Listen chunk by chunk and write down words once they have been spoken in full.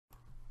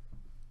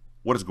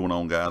What is going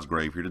on, guys?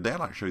 Grave here. Today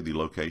I'd like to show you the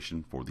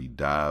location for the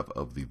Dive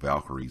of the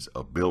Valkyries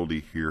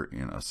ability here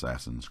in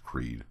Assassin's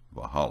Creed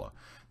Valhalla.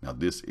 Now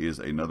this is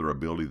another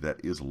ability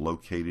that is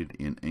located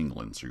in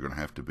England, so you're going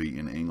to have to be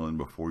in England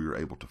before you're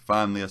able to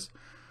find this.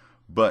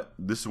 But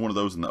this is one of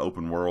those in the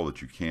open world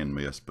that you can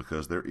miss,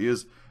 because there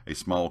is a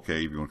small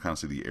cave. You're going to kind of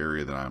see the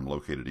area that I'm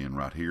located in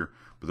right here,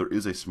 but there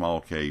is a small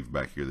cave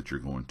back here that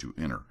you're going to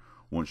enter.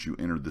 Once you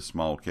enter this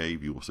small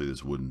cave, you will see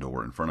this wooden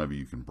door in front of you.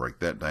 You can break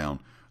that down,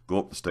 go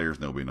up the stairs,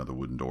 and there'll be another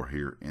wooden door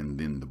here, and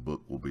then the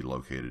book will be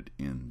located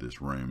in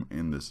this room,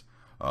 in this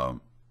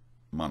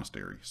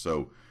monastery.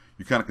 So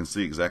you kind of can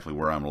see exactly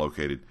where I'm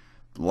located.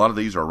 A lot of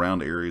these are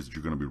around areas that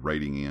you're going to be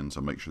raiding in,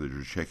 so make sure that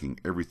you're checking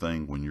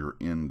everything when you're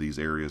in these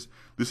areas.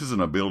 This is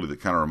an ability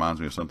that kind of reminds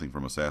me of something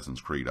from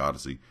Assassin's Creed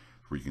Odyssey,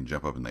 where you can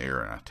jump up in the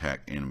air and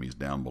attack enemies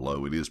down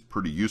below. It is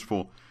pretty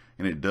useful,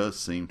 and it does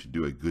seem to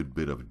do a good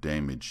bit of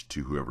damage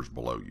to whoever's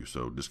below you.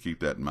 So just keep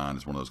that in mind.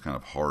 It's one of those kind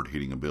of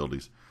hard-hitting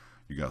abilities.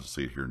 You guys will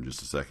see it here in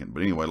just a second.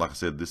 But anyway, like I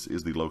said, this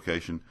is the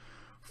location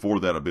for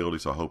that ability,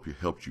 so I hope it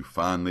helped you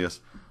find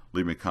this.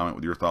 Leave me a comment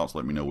with your thoughts.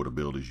 Let me know what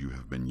abilities you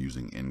have been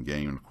using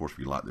in-game. And of course, if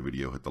you like the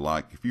video, hit the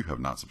like. If you have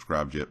not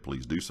subscribed yet,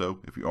 please do so.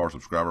 If you are a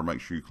subscriber,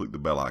 make sure you click the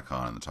bell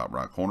icon in the top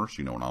right corner so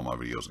you know when all my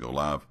videos go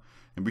live.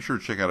 And be sure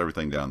to check out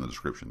everything down in the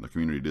description. The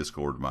community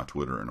Discord, my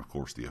Twitter, and of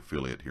course the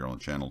affiliate here on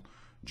the channel,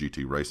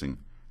 GT Racing.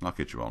 And I'll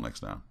catch you all next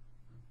time.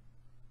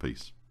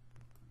 Peace.